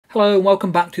Hello and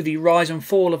welcome back to the rise and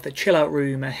fall of the Chill Out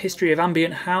Room, a history of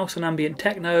ambient house and ambient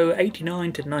techno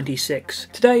 89 to 96.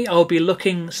 Today I'll be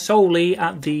looking solely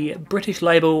at the British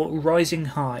label Rising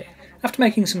High. After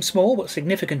making some small but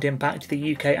significant impact to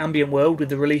the UK ambient world with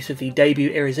the release of the debut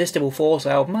Irresistible Force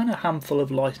album and a handful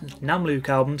of licensed Namlook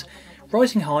albums,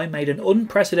 Rising High made an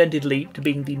unprecedented leap to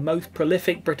being the most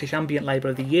prolific British ambient label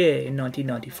of the year in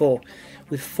 1994,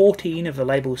 with 14 of the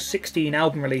label's 16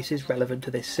 album releases relevant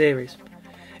to this series.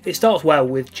 It starts well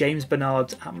with James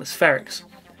Bernard's Atmospherics.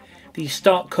 The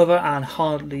stark cover and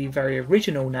hardly very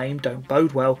original name don't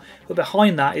bode well, but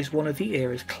behind that is one of the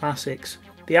era's classics.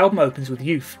 The album opens with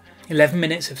Youth, 11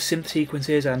 minutes of synth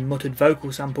sequences and muttered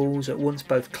vocal samples, at once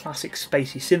both classic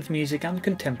spacey synth music and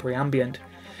contemporary ambient.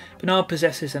 Bernard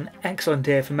possesses an excellent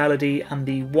ear for melody, and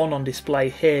the one on display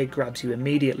here grabs you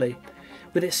immediately.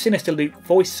 With its sinister loop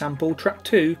voice sample, track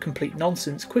 2, Complete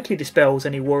Nonsense, quickly dispels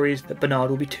any worries that Bernard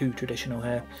will be too traditional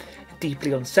here. A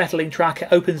deeply unsettling track, it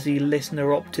opens the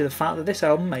listener up to the fact that this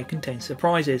album may contain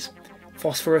surprises.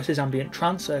 Phosphorus is ambient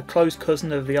trance, a close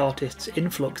cousin of the artist's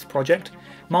Influx project.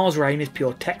 Mars Rain is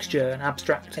pure texture, an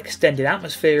abstract, extended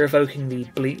atmosphere evoking the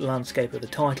bleak landscape of the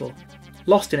title.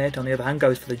 Lost in It, on the other hand,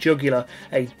 goes for the jugular,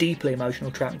 a deeply emotional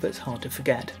track that's hard to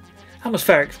forget.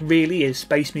 Atmospherics really is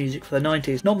space music for the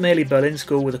 90s, not merely Berlin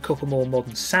School with a couple more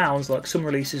modern sounds like some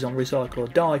releases on Recycle or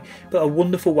Die, but a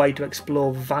wonderful way to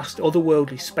explore vast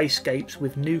otherworldly spacescapes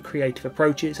with new creative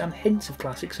approaches and hints of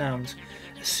classic sounds.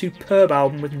 A superb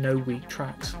album with no weak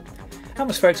tracks.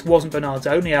 Atmospherics wasn't Bernard's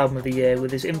only album of the year,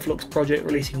 with his Influx project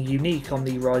releasing Unique on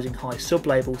the Rising High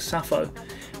sub-label Sappho.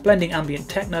 Blending ambient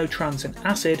techno, trance and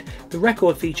acid, the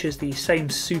record features the same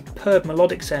superb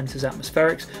melodic sense as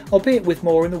Atmospherics, albeit with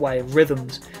more in the way of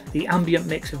rhythms. The ambient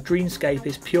mix of dreamscape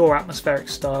is pure atmospheric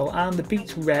style, and the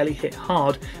beats rarely hit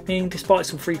hard, meaning despite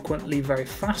some frequently very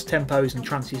fast tempos and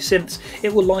trancey synths,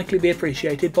 it will likely be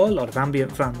appreciated by a lot of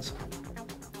ambient fans.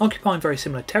 Occupying very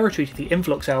similar territory to the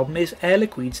Influx album is Air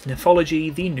Liquide's Nephology,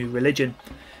 The New Religion.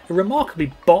 A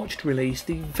remarkably botched release,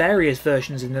 the various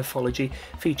versions of Nephology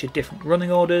feature different running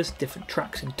orders, different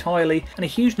tracks entirely, and a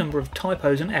huge number of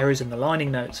typos and errors in the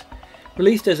lining notes.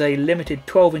 Released as a limited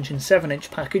 12-inch and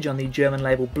 7-inch package on the German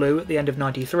label Blue at the end of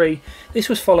 '93, this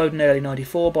was followed in early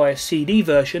 '94 by a CD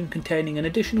version containing an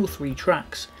additional 3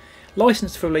 tracks.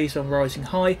 Licensed for release on Rising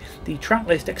High, the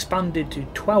tracklist expanded to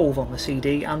 12 on the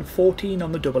CD and 14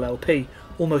 on the double LP,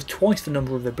 almost twice the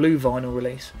number of the Blue vinyl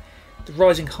release. The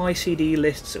Rising High CD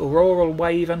lists Auroral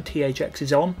Wave and THX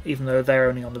is on, even though they're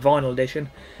only on the vinyl edition,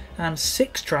 and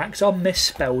 6 tracks are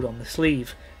misspelled on the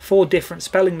sleeve. 4 different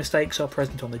spelling mistakes are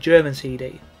present on the German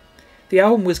CD. The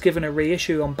album was given a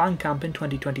reissue on Bandcamp in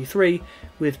 2023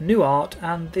 with new art,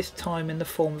 and this time in the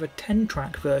form of a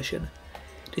 10-track version.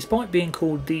 Despite being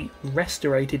called the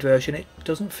restorated version, it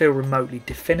doesn't feel remotely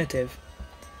definitive.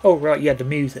 Oh right, yeah, the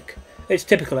music. It's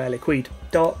typical Air Liquide.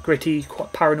 Dark, gritty,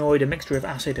 quite paranoid, a mixture of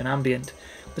acid and ambient.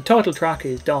 The title track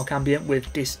is dark ambient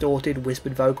with distorted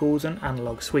whispered vocals and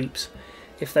analogue sweeps.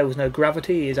 If There Was No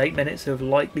Gravity is 8 minutes of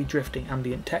lightly drifting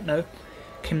ambient techno.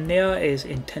 Kimnea is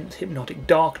intense hypnotic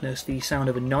darkness, the sound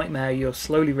of a nightmare you're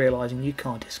slowly realising you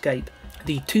can't escape.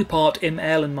 The 2-part Im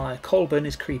Erlenmeyer Kolben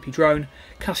is creepy drone.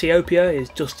 Cassiopeia is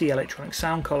dusty electronic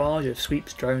sound collage of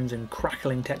sweeps, drones and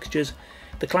crackling textures.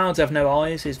 The Clouds Have No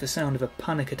Eyes is the sound of a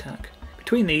panic attack.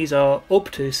 Between these are up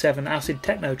to 7 acid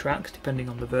techno tracks, depending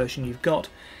on the version you've got.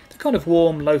 The kind of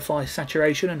warm, lo-fi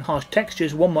saturation and harsh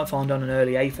textures one might find on an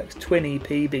early Aphex Twin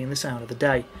EP being the sound of the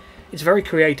day. It's very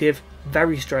creative,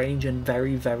 very strange and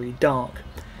very, very dark.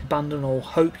 Abandon all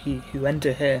hope ye who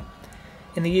enter here.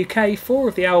 In the UK, 4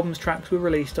 of the album's tracks were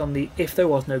released on the If There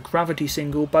Was No Gravity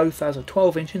single, both as a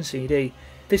 12-inch and CD.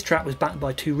 This track was backed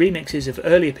by 2 remixes of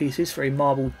earlier pieces for a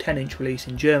marbled 10-inch release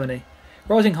in Germany.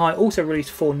 Rising High also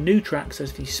released 4 new tracks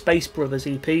as the Space Brothers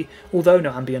EP, although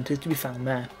no ambient is to be found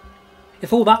there.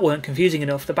 If all that weren't confusing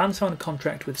enough, the band signed a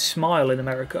contract with Smile in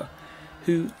America,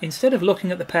 who, instead of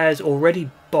looking at the pair's already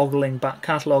boggling back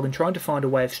catalogue and trying to find a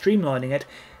way of streamlining it,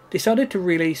 decided to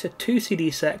release a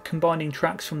 2-CD set combining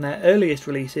tracks from their earliest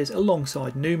releases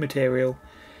alongside new material.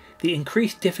 The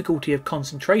increased difficulty of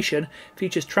concentration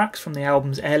features tracks from the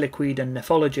albums Air Liquide and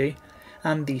Nephology,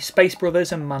 and the Space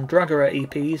Brothers and Mandragora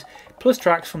EPs, plus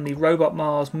tracks from the Robot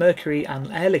Mars, Mercury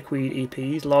and Air Liquide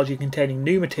EPs, largely containing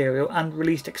new material and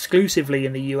released exclusively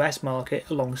in the US market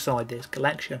alongside this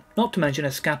collection, not to mention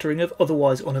a scattering of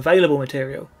otherwise unavailable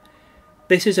material.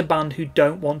 This is a band who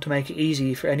don't want to make it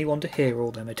easy for anyone to hear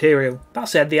all their material. That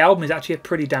said, the album is actually a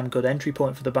pretty damn good entry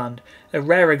point for the band, a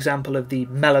rare example of the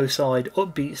mellow side,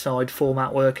 upbeat side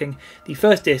format working. The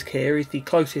first disc here is the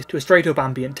closest to a straight up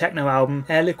ambient techno album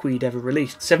Liquide ever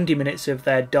released, 70 minutes of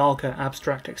their darker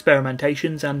abstract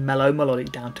experimentations and mellow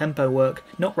melodic down-tempo work,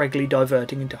 not regularly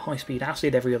diverting into high-speed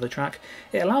acid every other track.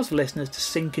 It allows the listeners to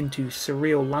sink into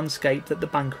surreal landscape that the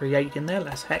band create in their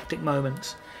less hectic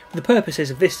moments. For the purposes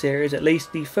of this series at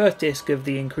least, the first disc of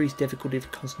the increased difficulty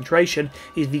of concentration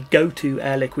is the go-to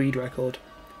Liquide record.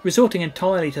 Resorting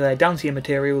entirely to their dancier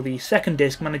material, the second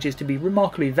disc manages to be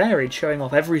remarkably varied, showing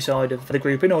off every side of the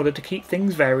group in order to keep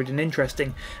things varied and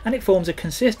interesting, and it forms a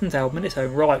consistent album in its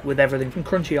own right, with everything from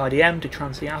crunchy IDM to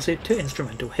trancey acid to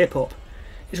instrumental hip-hop.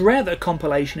 It's rare that a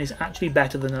compilation is actually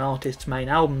better than an artist's main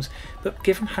albums, but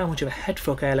given how much of a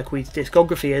headfuck Liquide's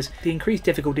discography is, the increased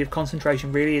difficulty of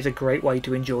concentration really is a great way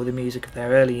to enjoy the music of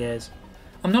their early years.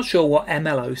 I'm not sure what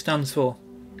MLO stands for.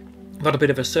 I've had a bit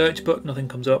of a search, but nothing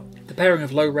comes up. The pairing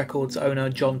of Low Records owner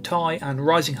John Ty and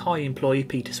Rising High employee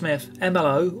Peter Smith,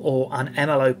 MLO, or an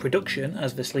MLO Production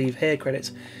as the sleeve here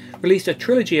credits, released a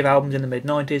trilogy of albums in the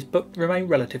mid-90s but remain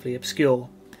relatively obscure.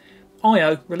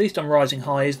 IO, released on Rising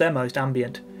High, is their most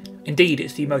ambient. Indeed,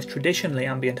 it's the most traditionally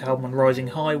ambient album on Rising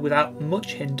High without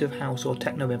much hint of house or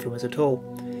techno influence at all.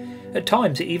 At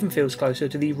times it even feels closer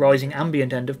to the rising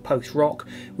ambient end of post-rock,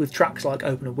 with tracks like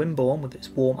Opener Wimborne with its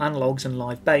warm analogues and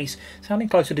live bass sounding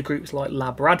closer to groups like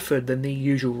Lab Radford than the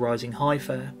usual Rising High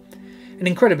fare. An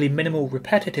incredibly minimal,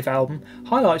 repetitive album,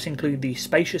 highlights include the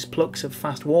spacious plucks of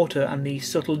Fast Water and the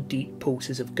subtle, deep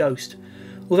pulses of Ghost.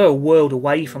 Although a world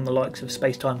away from the likes of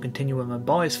Space-Time Continuum and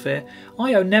Biosphere,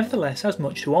 IO nevertheless has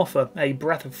much to offer, a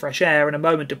breath of fresh air and a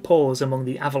moment of pause among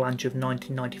the avalanche of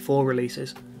 1994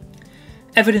 releases.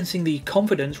 Evidencing the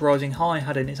confidence Rising High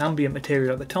had in its ambient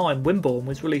material at the time, Wimborne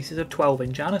was released as a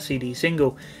 12-inch and a CD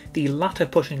single, the latter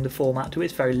pushing the format to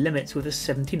its very limits with a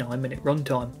 79-minute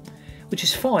runtime. Which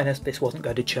is fine, as this wasn't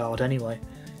going to chart anyway.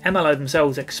 MLO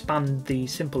themselves expand the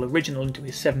simple original into a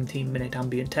 17-minute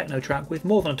ambient techno track with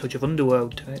more than a touch of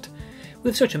underworld to it.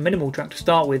 With such a minimal track to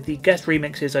start with, the guest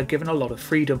remixes are given a lot of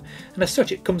freedom, and as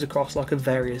such it comes across like a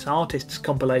various artists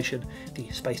compilation. The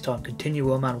Space-Time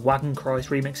Continuum and Wagon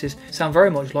remixes sound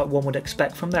very much like one would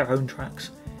expect from their own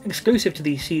tracks. Exclusive to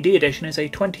the CD edition is a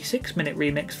 26-minute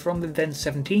remix from the then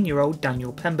 17-year-old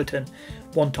Daniel Pemberton,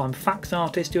 one-time Fax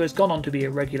artist who has gone on to be a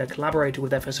regular collaborator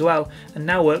with FSOL and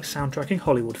now works soundtracking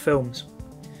Hollywood films.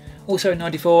 Also in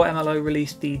 '94, MLO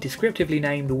released the descriptively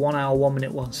named 1 hour 1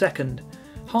 minute 1 second.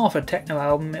 Half a techno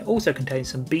album, it also contains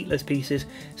some beatless pieces,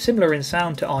 similar in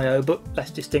sound to IO but less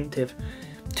distinctive.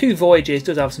 Two Voyages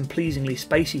does have some pleasingly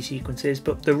spacey sequences,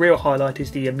 but the real highlight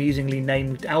is the amusingly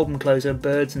named album closer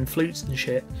Birds and Flutes and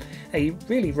Shit, a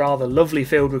really rather lovely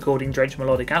field recording drenched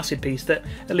melodic acid piece that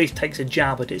at least takes a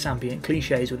jab at its ambient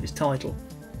cliches with its title.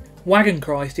 Wagon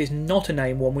is not a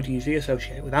name one would usually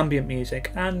associate with ambient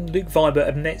music, and Luke Vibert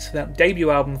admits that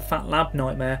debut album Phat Lab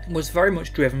Nightmare was very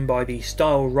much driven by the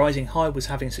style Rising High was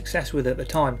having success with at the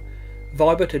time.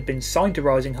 Vibert had been signed to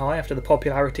Rising High after the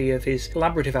popularity of his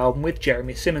collaborative album with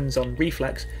Jeremy Simmons on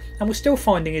Reflex, and was still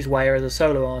finding his way as a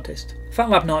solo artist. Phat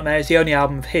Lab Nightmare is the only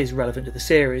album of his relevant to the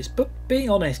series, but being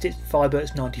honest, it's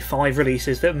Vibert's 95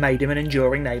 releases that made him an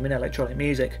enduring name in electronic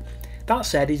music. That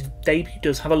said, his debut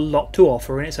does have a lot to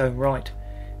offer in its own right.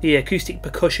 The acoustic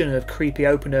percussion of creepy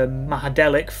opener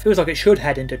Mahadelic feels like it should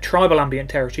head into tribal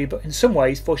ambient territory, but in some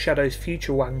ways foreshadows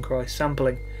future Wagon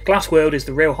sampling. Glass World is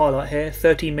the real highlight here,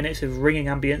 13 minutes of ringing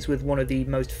ambience with one of the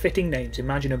most fitting names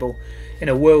imaginable. In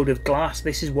a world of glass,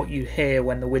 this is what you'd hear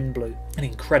when the wind blew. An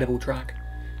incredible track.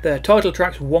 The title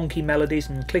track's wonky melodies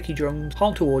and clicky drums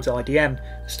hark towards IDM,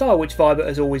 a style which Vibert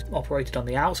has always operated on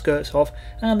the outskirts of,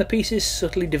 and the piece's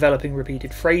subtly developing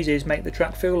repeated phrases make the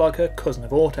track feel like a cousin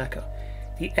of Autechre.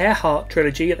 The Earhart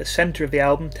trilogy at the centre of the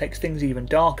album takes things even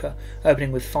darker,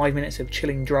 opening with 5 minutes of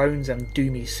chilling drones and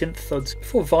doomy synth thuds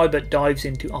before Vibert dives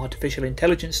into artificial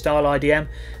intelligence style IDM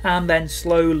and then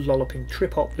slow lolloping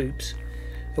trip-hop loops.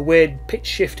 The weird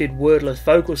pitch-shifted wordless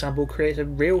vocal sample creates a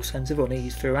real sense of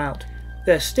unease throughout.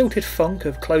 The stilted funk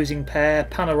of Closing Pair,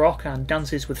 Panarock and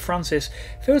Dances with Francis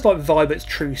feels like Vibert's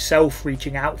true self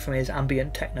reaching out from his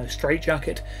ambient techno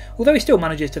straitjacket, although he still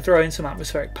manages to throw in some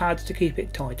atmospheric pads to keep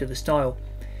it tied to the style.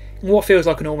 In what feels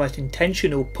like an almost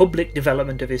intentional public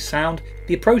development of his sound,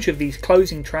 the approach of these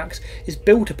closing tracks is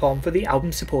built upon for the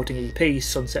album's supporting EP,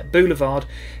 Sunset Boulevard,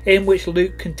 in which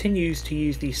Luke continues to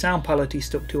use the sound palette he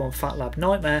stuck to on Phat Lab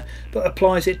Nightmare, but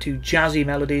applies it to jazzy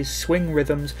melodies, swing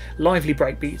rhythms, lively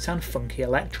breakbeats and funky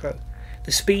electro.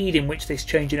 The speed in which this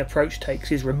change in approach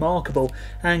takes is remarkable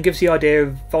and gives the idea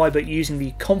of Vibert using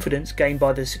the confidence gained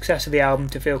by the success of the album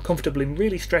to feel comfortable in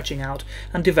really stretching out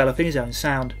and developing his own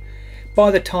sound. By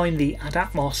the time the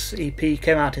Atmos EP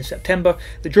came out in September,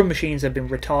 the drum machines had been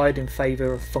retired in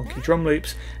favour of funky drum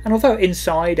loops, and although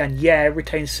Inside and Yeah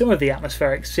retains some of the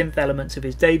atmospheric synth elements of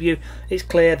his debut, it's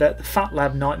clear that the Phat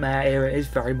Lab Nightmare era is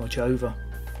very much over.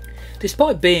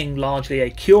 Despite being largely a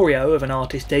curio of an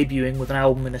artist debuting with an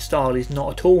album in a style he's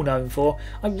not at all known for,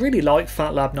 I really like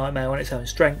Phat Lab Nightmare on its own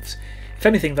strengths. If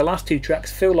anything, the last two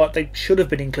tracks feel like they should have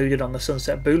been included on the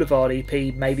Sunset Boulevard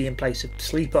EP, maybe in place of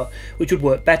Sleeper, which would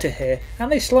work better here,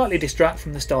 and they slightly distract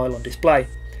from the style on display.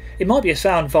 It might be a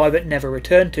sound Vibert never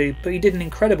returned to, but he did an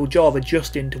incredible job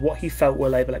adjusting to what he felt were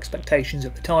label expectations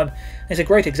at the time. It's a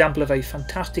great example of a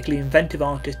fantastically inventive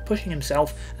artist pushing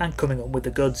himself and coming up with the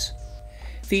goods.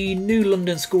 The New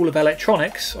London School of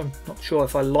Electronics, I'm not sure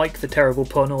if I like the terrible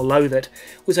pun or loathe it,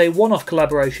 was a one-off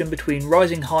collaboration between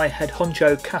Rising High head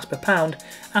honcho Caspar Pound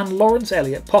and Laurence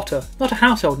Elliot Potter, not a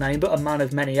household name but a man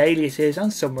of many aliases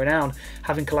and some renown,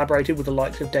 having collaborated with the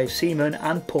likes of Dave Seaman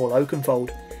and Paul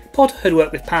Oakenfold. Potter had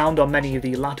worked with Pound on many of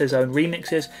the latter's own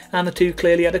remixes, and the two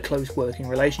clearly had a close working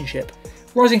relationship.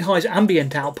 Rising High's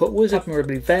ambient output was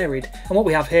admirably varied, and what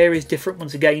we have here is different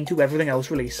once again to everything else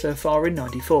released so far in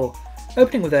 '94.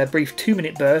 Opening with a brief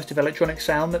 2-minute burst of electronic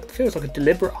sound that feels like a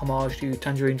deliberate homage to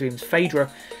Tangerine Dream's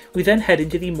Phaedra, we then head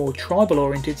into the more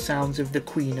tribal-oriented sounds of The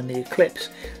Queen and the Eclipse,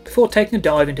 before taking a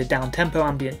dive into down-tempo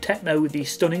ambient techno with the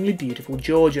stunningly beautiful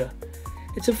Georgia.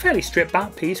 It's a fairly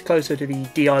stripped-back piece, closer to the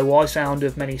DIY sound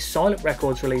of many Silent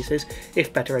Records releases,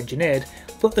 if better engineered,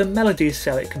 but the melodies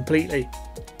sell it completely.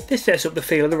 This sets up the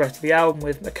feel of the rest of the album,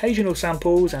 with occasional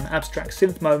samples and abstract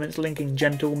synth moments linking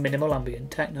gentle, minimal ambient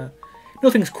techno.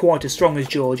 Nothing's quite as strong as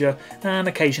Georgia, and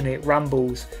occasionally it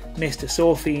rambles. Mr.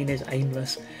 Sorphine is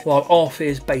aimless, while Off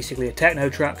is basically a techno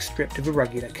track stripped of a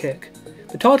regular kick.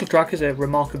 The title track is a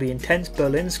remarkably intense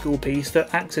Berlin school piece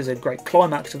that acts as a great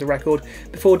climax to the record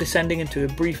before descending into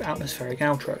a brief atmospheric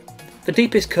outro. The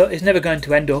deepest cut is never going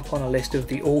to end up on a list of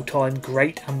the all-time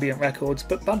great ambient records,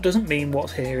 but that doesn't mean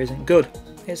what's here isn't good.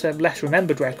 It's a less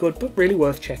remembered record, but really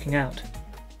worth checking out.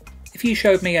 If you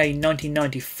showed me a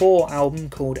 1994 album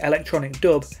called Electronic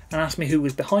Dub and asked me who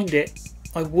was behind it,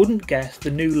 I wouldn't guess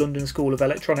the New London School of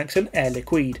Electronics and Air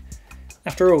Liquide.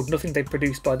 After all, nothing they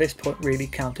produced by this point really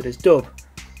counted as dub.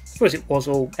 I suppose it was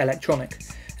all electronic.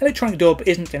 Electronic Dub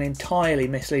isn't an entirely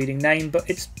misleading name, but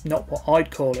it's not what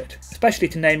I'd call it, especially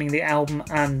to naming the album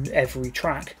and every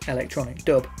track Electronic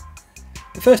Dub.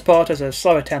 The first part has a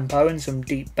slower tempo and some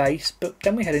deep bass, but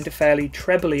then we head into fairly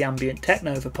trebly ambient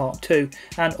techno for part 2,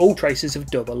 and all traces of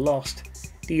dub are lost.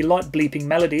 The light bleeping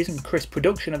melodies and crisp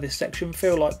production of this section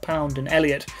feel like Pound and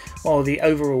Elliot, while the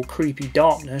overall creepy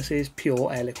darkness is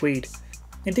pure Air Liquide.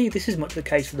 Indeed, this is much the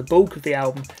case for the bulk of the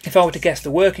album. If I were to guess the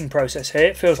working process here,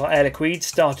 it feels like Air Liquide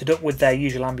started up with their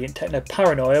usual ambient techno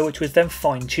paranoia, which was then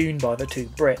fine-tuned by the two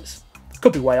Brits.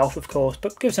 Could be way off, of course,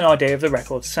 but gives an idea of the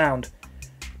record's sound.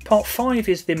 Part 5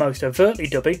 is the most overtly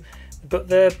dubby, but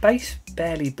the bass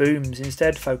barely booms,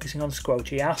 instead focusing on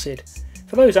squelchy acid.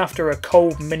 For those after a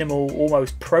cold, minimal,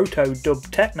 almost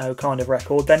proto-dub techno kind of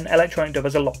record, then Electronic Dub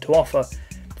has a lot to offer.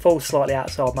 Falls slightly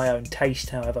outside my own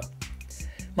taste, however.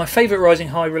 My favourite Rising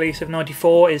High release of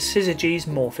 '94 is Syzygy's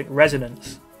Morphic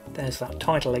Resonance. There's that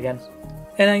title again.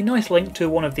 In a nice link to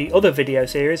one of the other video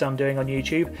series I'm doing on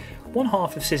YouTube, one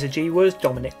half of Syzygy was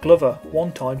Dominic Glover,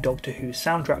 one-time Doctor Who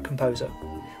soundtrack composer.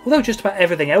 Although just about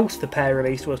everything else the pair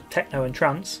released was techno and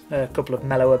trance, a couple of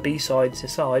mellower B-sides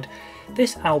aside,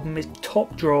 this album is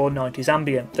top-draw 90s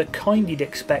ambient, the kind you'd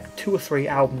expect 2 or 3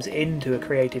 albums into a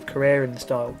creative career in the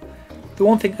style. The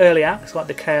one thing early acts like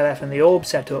the KLF and the Orb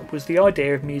set up was the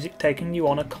idea of music taking you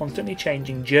on a constantly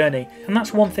changing journey, and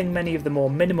that's one thing many of the more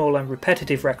minimal and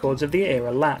repetitive records of the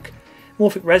era lack.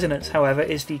 Morphic Resonance, however,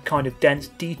 is the kind of dense,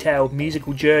 detailed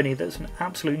musical journey that's an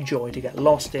absolute joy to get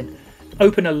lost in.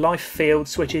 Open life field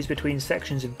switches between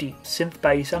sections of deep synth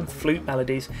bass and flute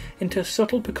melodies into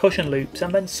subtle percussion loops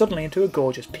and then suddenly into a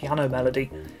gorgeous piano melody.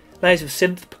 Layers of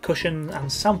synth, percussion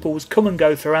and samples come and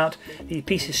go throughout, the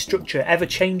piece's structure ever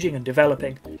changing and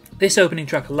developing. This opening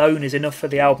track alone is enough for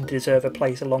the album to deserve a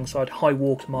place alongside high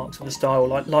watermarks of the style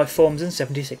like Lifeforms and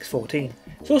 7614.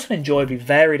 It's also an enjoyably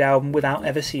varied album without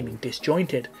ever seeming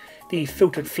disjointed. The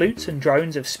filtered flutes and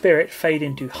drones of Spirit fade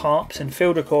into harps and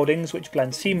field recordings which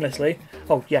blend seamlessly,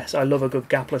 oh yes, I love a good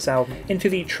gapless album, into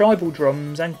the tribal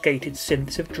drums and gated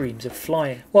synths of Dreams of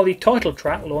Flying, while the title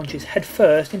track launches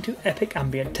headfirst into epic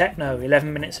ambient techno,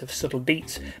 11 minutes of subtle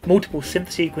beats, multiple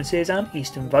synth sequences and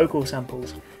Eastern vocal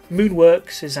samples.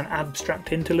 Moonworks is an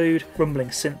abstract interlude, rumbling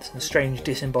synths and strange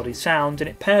disembodied sounds, and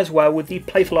it pairs well with the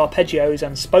playful arpeggios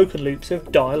and spoken loops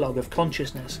of Dialogue of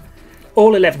Consciousness.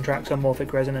 All 11 tracks on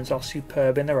Morphic Resonance are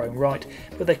superb in their own right,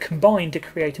 but they combine to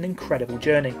create an incredible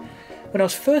journey. When I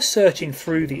was first searching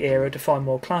through the era to find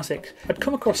more classics, I'd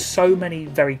come across so many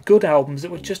very good albums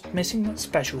that were just missing that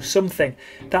special something,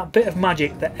 that bit of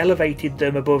magic that elevated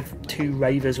them above two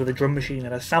ravers with a drum machine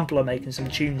and a sampler making some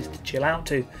tunes to chill out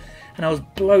to. And I was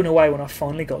blown away when I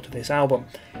finally got to this album.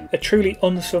 A truly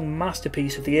unsung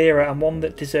masterpiece of the era, and one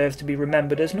that deserves to be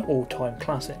remembered as an all-time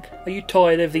classic. Are you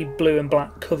tired of the blue and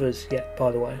black covers yet,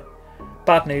 by the way?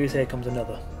 Bad news, here comes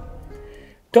another.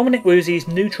 Dominic Woozy's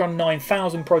Neutron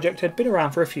 9000 project had been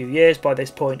around for a few years by this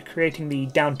point, creating the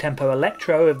down-tempo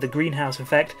electro of the Greenhouse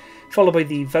Effect, followed by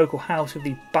the vocal house of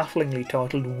the bafflingly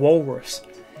titled Walrus.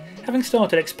 Having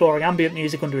started exploring ambient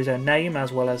music under his own name,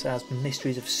 as well as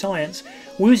Mysteries of Science,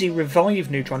 Woozy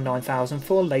revived Neutron 9000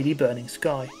 for Lady Burning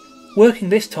Sky. Working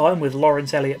this time with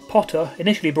Laurence Elliot Potter,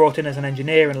 initially brought in as an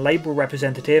engineer and label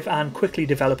representative and quickly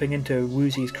developing into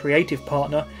Woozy's creative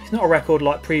partner, it's not a record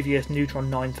like previous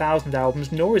Neutron 9000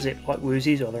 albums, nor is it like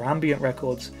Woozy's other ambient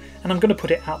records. And I'm going to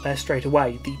put it out there straight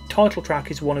away, the title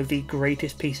track is one of the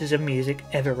greatest pieces of music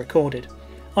ever recorded.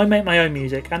 I make my own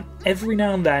music, and every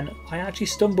now and then I actually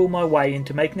stumble my way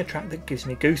into making a track that gives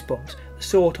me goosebumps, the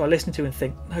sort I listen to and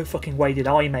think, no fucking way did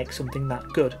I make something that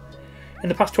good. In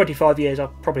the past 25 years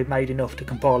I've probably made enough to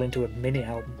compile into a mini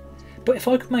album. But if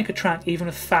I could make a track even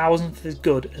a thousandth as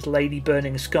good as Lady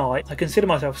Burning Sky, I consider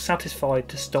myself satisfied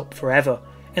to stop forever.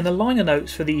 In the liner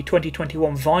notes for the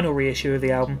 2021 vinyl reissue of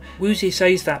the album, Woozy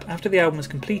says that after the album was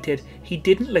completed, he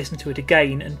didn't listen to it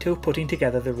again until putting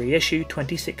together the reissue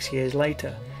 26 years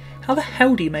later. How the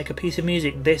hell do you make a piece of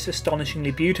music this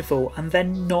astonishingly beautiful and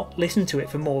then not listen to it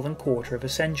for more than a quarter of a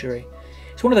century?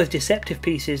 It's one of those deceptive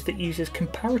pieces that uses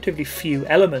comparatively few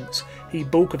elements. The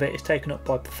bulk of it is taken up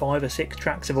by 5 or 6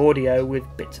 tracks of audio with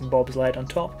bits and bobs laid on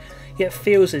top, yet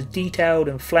feels as detailed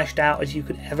and fleshed out as you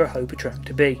could ever hope a track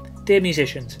to be. Dear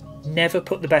musicians, never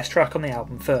put the best track on the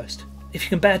album first. If you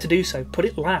can bear to do so, put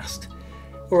it last.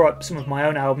 Alright, some of my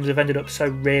own albums have ended up so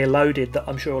rear-loaded that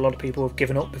I'm sure a lot of people have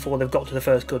given up before they've got to the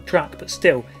first good track, but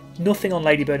still, nothing on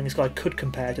Lady Burning Sky could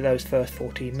compare to those first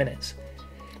 14 minutes.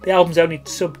 The album's only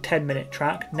sub-10 minute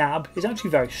track, Nab, is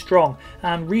actually very strong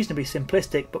and reasonably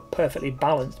simplistic but perfectly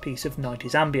balanced piece of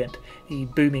 90s ambient, the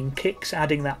booming kicks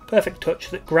adding that perfect touch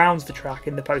that grounds the track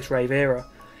in the post-rave era.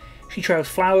 She Trails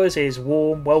Flowers is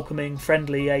warm, welcoming,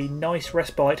 friendly, a nice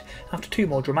respite after 2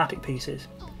 more dramatic pieces.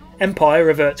 Empire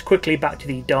reverts quickly back to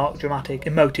the dark, dramatic,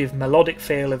 emotive, melodic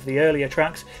feel of the earlier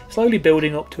tracks, slowly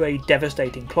building up to a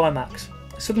devastating climax.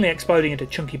 Suddenly exploding into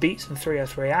chunky beats and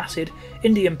 303 acid,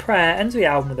 Indian Prayer ends the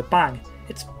album with a bang.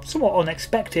 It's somewhat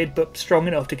unexpected, but strong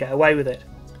enough to get away with it.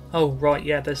 Oh right,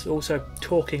 yeah, there's also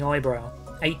Talking Eyebrow.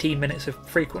 18 minutes of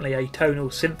frequently atonal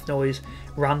synth noise,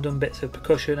 random bits of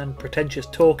percussion and pretentious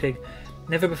talking.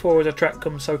 Never before has a track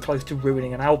come so close to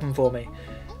ruining an album for me.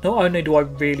 Not only do I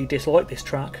really dislike this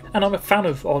track, and I'm a fan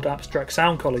of odd abstract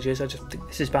sound colleges, I just think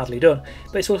this is badly done,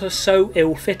 but it's also so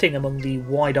ill-fitting among the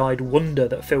wide-eyed wonder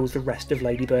that fills the rest of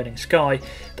Lady Burning Sky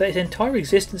that its entire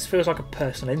existence feels like a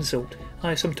personal insult.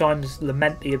 I sometimes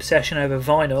lament the obsession over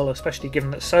vinyl, especially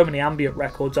given that so many ambient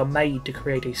records are made to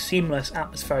create a seamless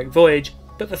atmospheric voyage,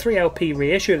 but the 3LP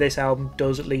reissue of this album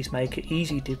does at least make it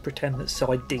easy to pretend that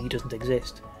side D doesn't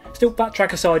exist. Still, that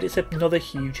track aside, it's another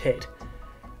huge hit.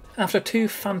 After 2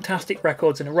 fantastic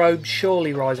records in a row,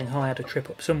 surely Rising High had to trip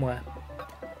up somewhere.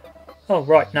 Oh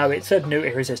right, no, it's a new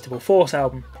Irresistible Force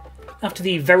album. After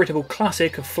the veritable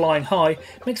classic of Flying High,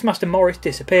 Mixmaster Morris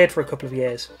disappeared for a couple of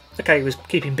years. Okay, he was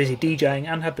keeping busy DJing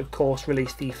and had of course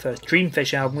released the first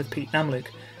Dreamfish album with Pete Namlook,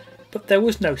 but there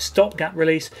was no stopgap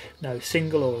release, no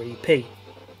single or EP.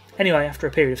 Anyway, after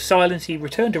a period of silence, he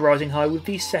returned to Rising High with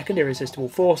the second Irresistible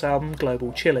Force album,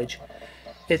 Global Chillage.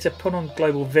 It's a pun on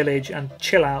Global Village and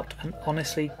Chill Out, and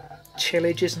honestly,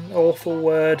 Chillage is an awful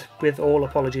word, with all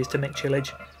apologies to Mick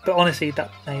Chillage, but honestly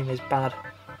that name is bad.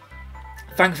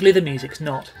 Thankfully the music's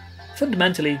not.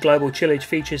 Fundamentally, Global Chillage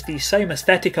features the same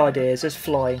aesthetic ideas as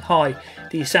Flying High.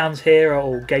 The sounds here are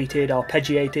all gated,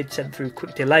 arpeggiated, sent through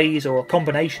quick delays or a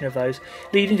combination of those,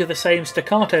 leading to the same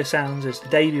staccato sounds as the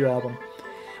debut album.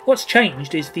 What's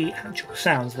changed is the actual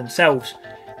sounds themselves.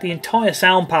 The entire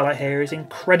sound palette here is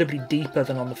incredibly deeper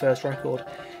than on the first record.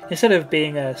 Instead of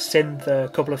being a synth, a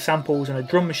couple of samples and a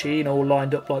drum machine all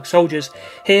lined up like soldiers,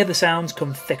 here the sounds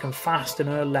come thick and fast and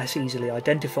are less easily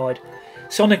identified.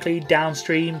 Sonically,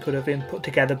 Downstream could have been put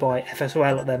together by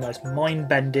FSOL at their most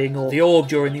mind-bending, or The Orb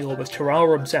during the Orbis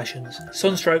Terrarum sessions.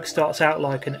 Sunstroke starts out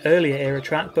like an earlier era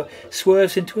track, but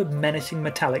swerves into a menacing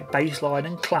metallic bass line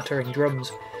and clattering drums.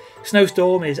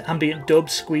 Snowstorm is ambient dub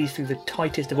squeezed through the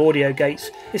tightest of audio gates.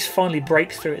 This finally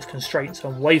breaks through its constraints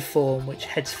on waveform, which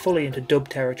heads fully into dub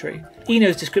territory.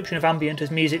 Eno's description of ambient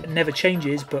as music that never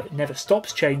changes but never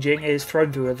stops changing is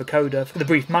thrown through a vocoder for the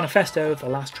brief manifesto of the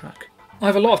last track. I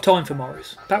have a lot of time for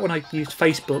Morris. Back when I used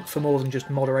Facebook for more than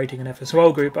just moderating an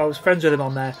FSOL group, I was friends with him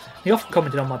on there, and he often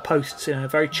commented on my posts in a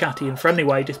very chatty and friendly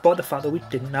way despite the fact that we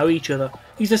didn't know each other.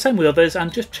 He's the same with others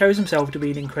and just shows himself to be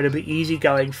an incredibly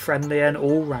easygoing, friendly and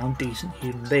all-round decent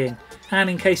human being. And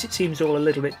in case it seems all a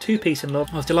little bit too peace and love,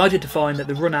 I was delighted to find that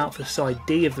the run out for side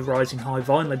D of the Rising High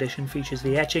vinyl edition features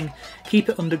the etching "Keep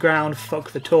it underground, fuck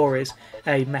the Tories,"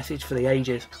 a message for the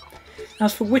ages.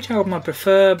 As for which album I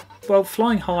prefer, well,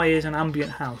 Flying High is an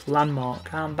ambient house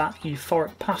landmark, and that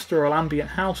euphoric pastoral ambient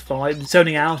house vibe,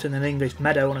 zoning out in an English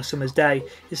meadow on a summer's day,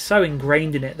 is so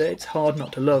ingrained in it that it's hard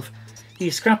not to love. The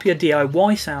scrappier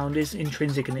DIY sound is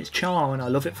intrinsic in its charm, and I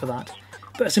love it for that.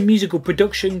 But as a musical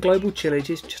production, Global Chillage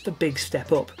is just a big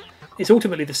step up. It's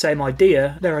ultimately the same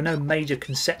idea, there are no major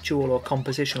conceptual or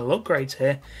compositional upgrades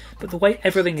here, but the way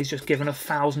everything is just given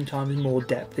 1,000 times more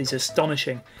depth is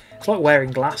astonishing. It's like wearing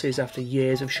glasses after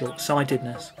years of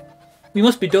short-sightedness. We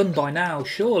must be done by now,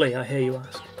 surely, I hear you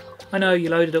ask. I know you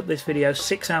loaded up this video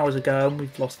 6 hours ago and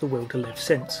we've lost the will to live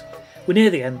since. We're near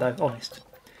the end though, honest.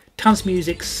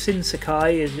 Tanzmuzik's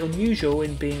Sinsekai is unusual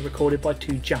in being recorded by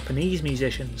 2 Japanese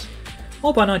musicians.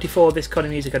 While by '94 this kind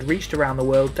of music had reached around the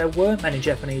world, there weren't many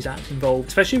Japanese acts involved,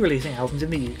 especially releasing albums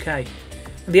in the UK.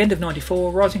 At the end of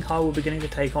 '94, Rising High were beginning to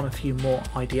take on a few more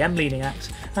IDM leading acts,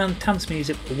 and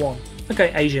Tanzmuzik were one.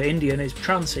 Okay, Asia Indian is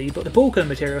trancey, but the bulk of the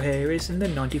material here is in the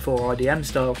 '94 IDM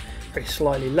style. Very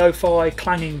slightly lo-fi,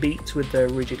 clanging beats with the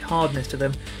rigid hardness to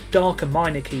them, dark and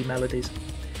minor key melodies.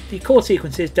 The chord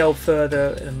sequences delve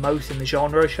further than most in the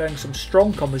genre, showing some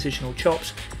strong compositional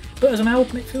chops, but as an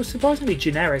album it feels surprisingly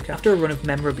generic after a run of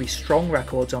memorably strong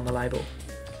records on the label.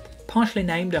 Partially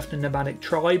named after nomadic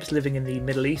tribes living in the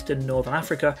Middle East and Northern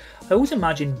Africa, I always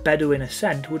imagined Bedouin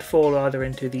Ascent would fall either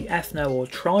into the ethno or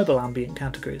tribal ambient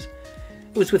categories.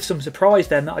 It was with some surprise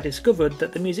then that I discovered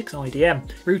that the music's IDM,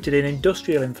 rooted in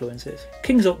industrial influences.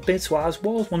 Kings Up Bitswaz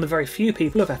was one of the very few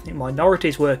people of ethnic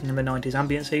minorities working in the 90s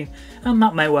ambient scene, and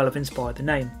that may well have inspired the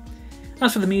name.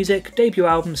 As for the music, debut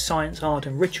album Science, Art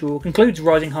and Ritual concludes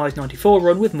Rising High's '94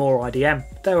 run with more IDM.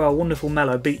 There are wonderful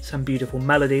mellow beats and beautiful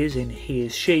melodies in He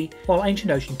Is She, while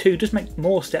Ancient Ocean 2 does make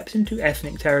more steps into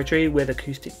ethnic territory with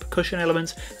acoustic percussion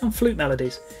elements and flute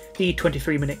melodies. The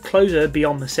 23-minute closer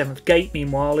Beyond the Seventh Gate,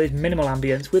 meanwhile, is minimal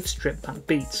ambience with stripped back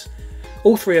beats.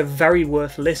 All three are very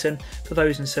worth a listen for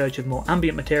those in search of more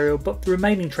ambient material, but the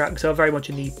remaining tracks are very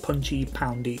much in the punchy,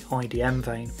 poundy IDM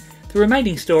vein. The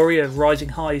remaining story of Rising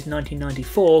High's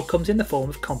 1994 comes in the form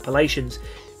of compilations.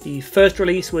 The first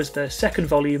release was the second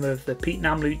volume of the Pete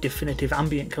Namloot Definitive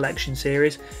Ambient Collection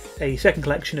series, a second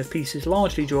collection of pieces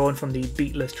largely drawn from the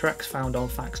beatless tracks found on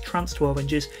Phat's Trance 12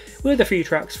 inches, with a few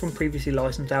tracks from previously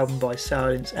licensed album by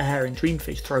Silence Air and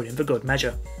Dreamfish thrown in for good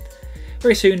measure.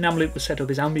 Very soon Namloot would set up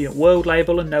his Ambient World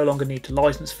label and no longer need to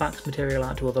license Phat's material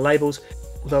out to other labels,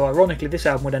 although ironically this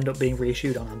album would end up being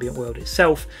reissued on Ambient World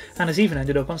itself, and has even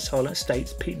ended up on Silent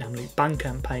State's Pete Namloot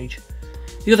Bandcamp page.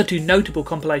 The other two notable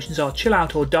compilations are Chill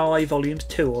Out or Die Volumes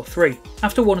 2 or 3.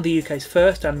 After one of the UK's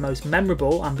first and most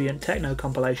memorable ambient techno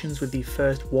compilations with the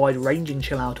first wide-ranging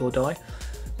Chill Out or Die,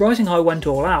 Rising High went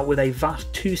all out with a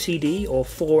vast 2CD or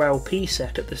 4LP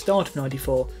set at the start of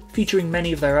 '94, featuring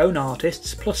many of their own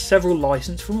artists plus several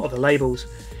licensed from other labels.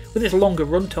 With its longer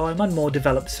runtime and more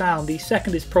developed sound, the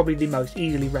second is probably the most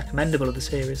easily recommendable of the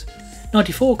series.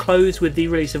 '94 closed with the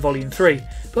release of Volume 3,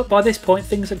 but by this point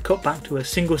things had cut back to a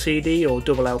single CD or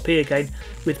double LP again,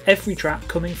 with every track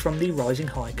coming from the Rising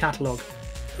High catalogue.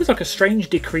 It was like a strange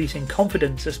decrease in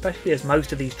confidence, especially as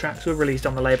most of these tracks were released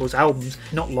on the label's albums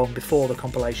not long before the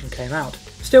compilation came out.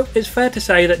 Still, it's fair to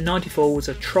say that '94 was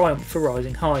a triumph for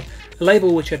Rising High, a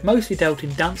label which had mostly dealt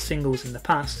in dance singles in the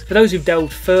past. For those who've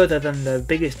delved further than the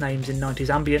biggest names in 90s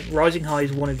ambient, Rising High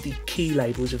is one of the key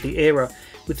labels of the era,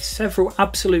 with several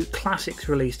absolute classics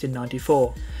released in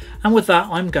 '94. And with that,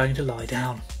 I'm going to lie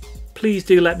down. Please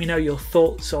do let me know your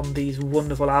thoughts on these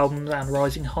wonderful albums and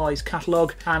Rising High's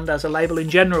catalogue, and as a label in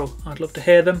general. I'd love to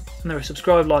hear them, and there are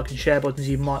subscribe, like and share buttons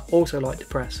you might also like to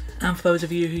press. And for those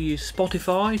of you who use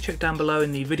Spotify, check down below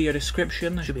in the video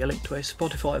description, there should be a link to a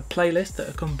Spotify playlist that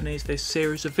accompanies this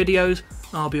series of videos.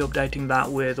 I'll be updating that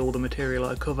with all the material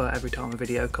I cover every time a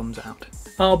video comes out.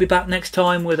 I'll be back next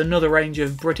time with another range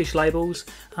of British labels,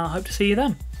 and I hope to see you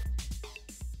then.